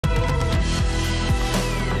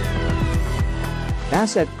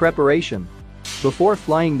Asset preparation. Before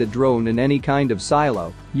flying the drone in any kind of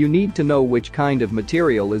silo, you need to know which kind of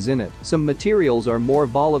material is in it. Some materials are more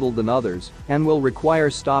volatile than others and will require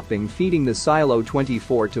stopping feeding the silo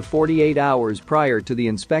 24 to 48 hours prior to the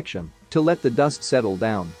inspection to let the dust settle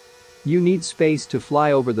down. You need space to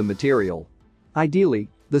fly over the material. Ideally,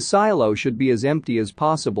 the silo should be as empty as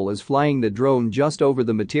possible, as flying the drone just over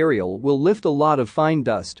the material will lift a lot of fine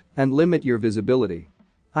dust and limit your visibility.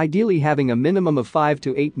 Ideally, having a minimum of 5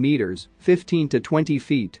 to 8 meters, 15 to 20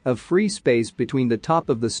 feet of free space between the top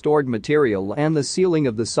of the stored material and the ceiling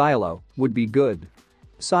of the silo would be good.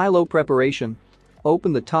 Silo preparation.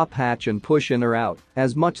 Open the top hatch and push in or out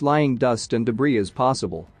as much lying dust and debris as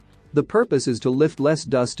possible. The purpose is to lift less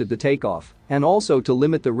dust at the takeoff and also to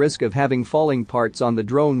limit the risk of having falling parts on the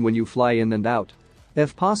drone when you fly in and out.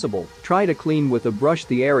 If possible, try to clean with a brush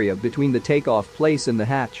the area between the takeoff place and the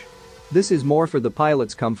hatch. This is more for the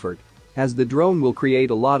pilot's comfort, as the drone will create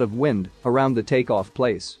a lot of wind around the takeoff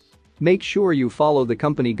place. Make sure you follow the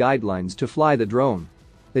company guidelines to fly the drone.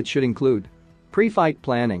 It should include pre-flight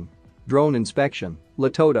planning, drone inspection,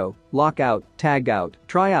 LATOTO, lockout, tagout,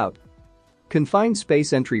 tryout, confined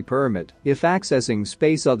space entry permit if accessing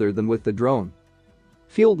space other than with the drone,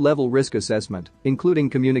 field level risk assessment, including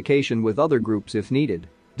communication with other groups if needed.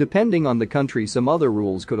 Depending on the country, some other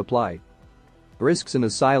rules could apply. Risks in a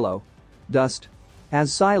silo. Dust.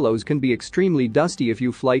 As silos can be extremely dusty, if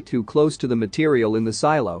you fly too close to the material in the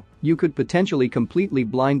silo, you could potentially completely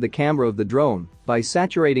blind the camera of the drone by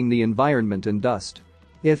saturating the environment in dust.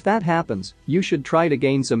 If that happens, you should try to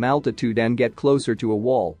gain some altitude and get closer to a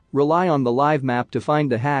wall, rely on the live map to find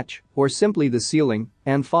the hatch or simply the ceiling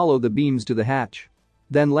and follow the beams to the hatch.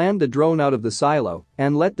 Then land the drone out of the silo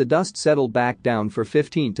and let the dust settle back down for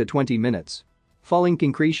 15 to 20 minutes. Falling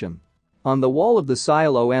concretion. On the wall of the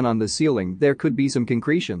silo and on the ceiling there could be some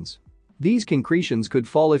concretions. These concretions could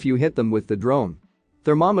fall if you hit them with the drone.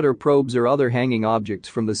 Thermometer probes or other hanging objects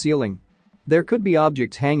from the ceiling. There could be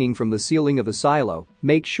objects hanging from the ceiling of a silo.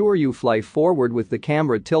 Make sure you fly forward with the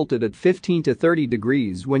camera tilted at 15 to 30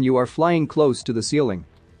 degrees when you are flying close to the ceiling.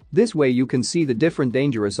 This way you can see the different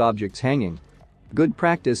dangerous objects hanging. Good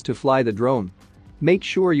practice to fly the drone. Make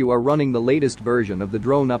sure you are running the latest version of the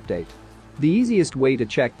drone update. The easiest way to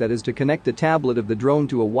check that is to connect the tablet of the drone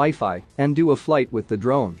to a Wi-Fi and do a flight with the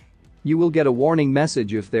drone. You will get a warning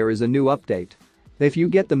message if there is a new update. If you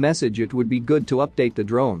get the message, it would be good to update the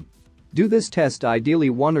drone. Do this test ideally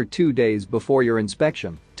 1 or 2 days before your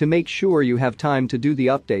inspection to make sure you have time to do the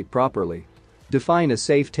update properly. Define a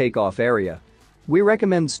safe takeoff area. We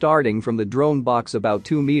recommend starting from the drone box about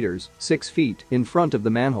 2 meters, 6 feet in front of the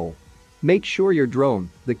manhole. Make sure your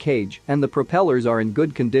drone, the cage, and the propellers are in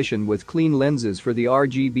good condition with clean lenses for the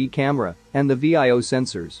RGB camera and the VIO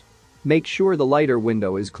sensors. Make sure the lighter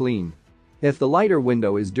window is clean. If the lighter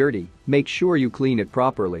window is dirty, make sure you clean it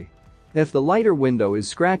properly. If the lighter window is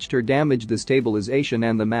scratched or damaged, the stabilization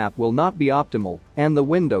and the map will not be optimal and the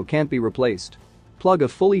window can't be replaced. Plug a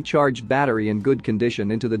fully charged battery in good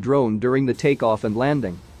condition into the drone during the takeoff and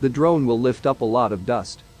landing. The drone will lift up a lot of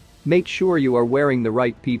dust. Make sure you are wearing the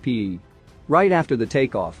right PPE. Right after the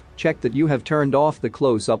takeoff, check that you have turned off the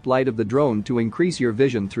close-up light of the drone to increase your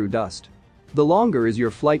vision through dust. The longer is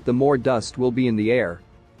your flight, the more dust will be in the air.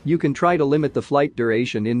 You can try to limit the flight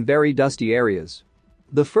duration in very dusty areas.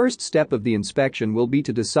 The first step of the inspection will be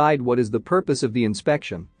to decide what is the purpose of the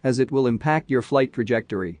inspection, as it will impact your flight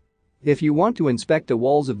trajectory. If you want to inspect the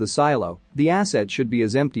walls of the silo, the asset should be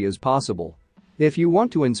as empty as possible. If you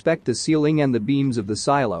want to inspect the ceiling and the beams of the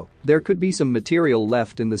silo, there could be some material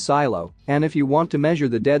left in the silo, and if you want to measure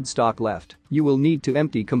the dead stock left, you will need to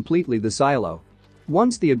empty completely the silo.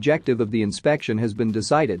 Once the objective of the inspection has been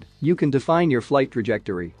decided, you can define your flight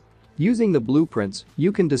trajectory. Using the blueprints,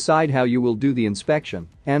 you can decide how you will do the inspection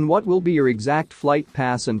and what will be your exact flight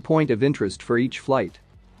path and point of interest for each flight.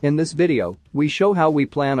 In this video, we show how we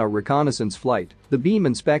plan our reconnaissance flight, the beam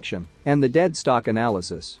inspection, and the dead stock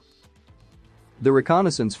analysis. The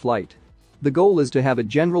reconnaissance flight. The goal is to have a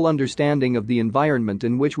general understanding of the environment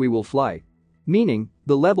in which we will fly. Meaning,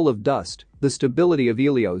 the level of dust, the stability of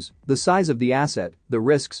Elios, the size of the asset, the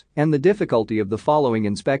risks, and the difficulty of the following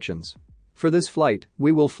inspections. For this flight,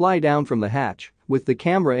 we will fly down from the hatch, with the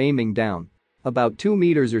camera aiming down. About 2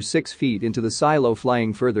 meters or 6 feet into the silo.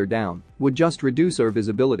 Flying further down would just reduce our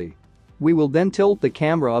visibility. We will then tilt the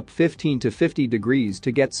camera up 15 to 50 degrees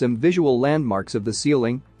to get some visual landmarks of the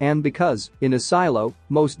ceiling, and because, in a silo,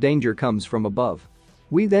 most danger comes from above.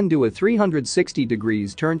 We then do a 360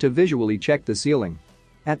 degrees turn to visually check the ceiling.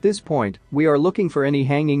 At this point, we are looking for any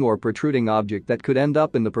hanging or protruding object that could end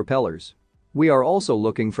up in the propellers. We are also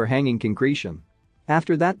looking for hanging concretion.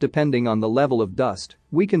 After that, depending on the level of dust,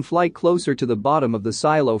 we can fly closer to the bottom of the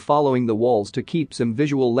silo following the walls to keep some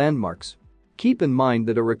visual landmarks. Keep in mind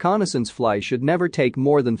that a reconnaissance fly should never take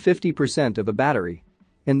more than 50% of a battery.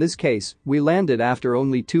 In this case, we landed after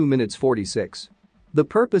only 2 minutes 46. The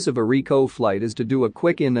purpose of a reco flight is to do a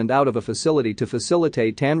quick in and out of a facility to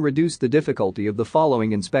facilitate and reduce the difficulty of the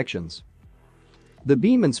following inspections. The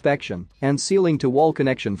beam inspection and ceiling to wall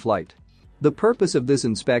connection flight. The purpose of this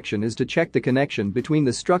inspection is to check the connection between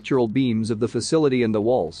the structural beams of the facility and the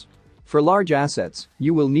walls. For large assets,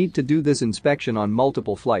 you will need to do this inspection on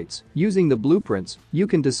multiple flights. Using the blueprints, you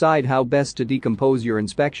can decide how best to decompose your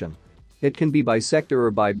inspection. It can be by sector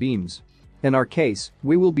or by beams. In our case,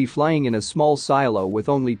 we will be flying in a small silo with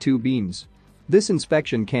only 2 beams. This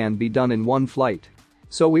inspection can be done in one flight.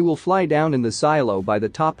 So we will fly down in the silo by the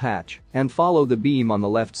top hatch and follow the beam on the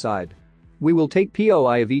left side. We will take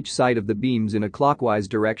POI of each side of the beams in a clockwise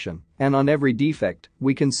direction, and on every defect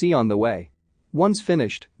we can see on the way. Once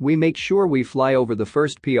finished, we make sure we fly over the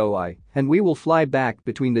first POI, and we will fly back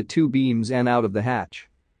between the 2 beams and out of the hatch.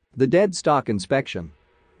 The dead stock inspection.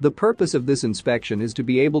 The purpose of this inspection is to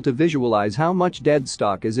be able to visualize how much dead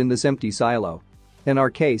stock is in this empty silo. In our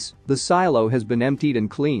case, the silo has been emptied and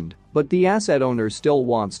cleaned, but the asset owner still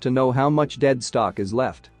wants to know how much dead stock is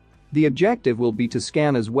left. The objective will be to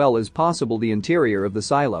scan as well as possible the interior of the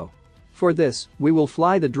silo. For this, we will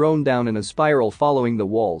fly the drone down in a spiral following the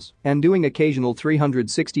walls and doing occasional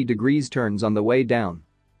 360 degrees turns on the way down.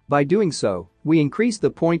 By doing so, we increase the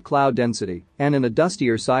point cloud density, and in a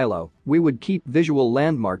dustier silo, we would keep visual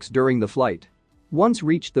landmarks during the flight. Once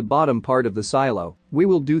reached the bottom part of the silo, we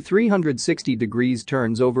will do 360 degrees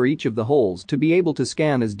turns over each of the holes to be able to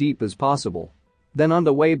scan as deep as possible. Then on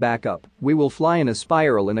the way back up, we will fly in a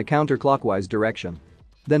spiral in a counterclockwise direction.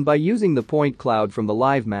 Then by using the point cloud from the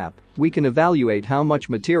live map, we can evaluate how much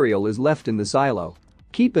material is left in the silo.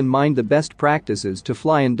 Keep in mind the best practices to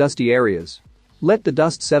fly in dusty areas. Let the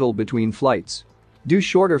dust settle between flights. Do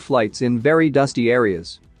shorter flights in very dusty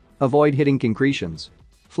areas. Avoid hitting concretions.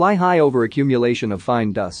 Fly high over accumulation of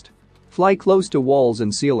fine dust. Fly close to walls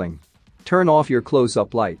and ceiling. Turn off your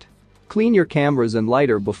close-up light. Clean your cameras and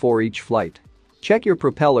lighter before each flight. Check your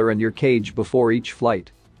propeller and your cage before each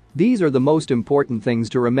flight. These are the most important things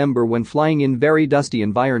to remember when flying in very dusty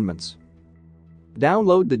environments.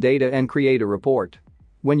 Download the data and create a report.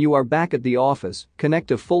 When you are back at the office,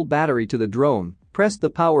 connect a full battery to the drone, press the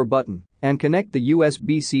power button, and connect the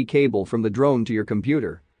USB-C cable from the drone to your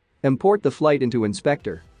computer. Import the flight into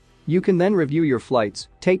Inspector. You can then review your flights,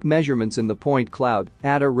 take measurements in the point cloud,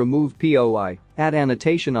 add or remove POI, add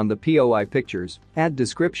annotation on the POI pictures, add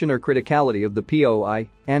description or criticality of the POI,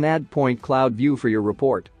 and add point cloud view for your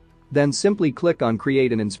report. Then simply click on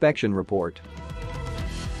Create an Inspection Report.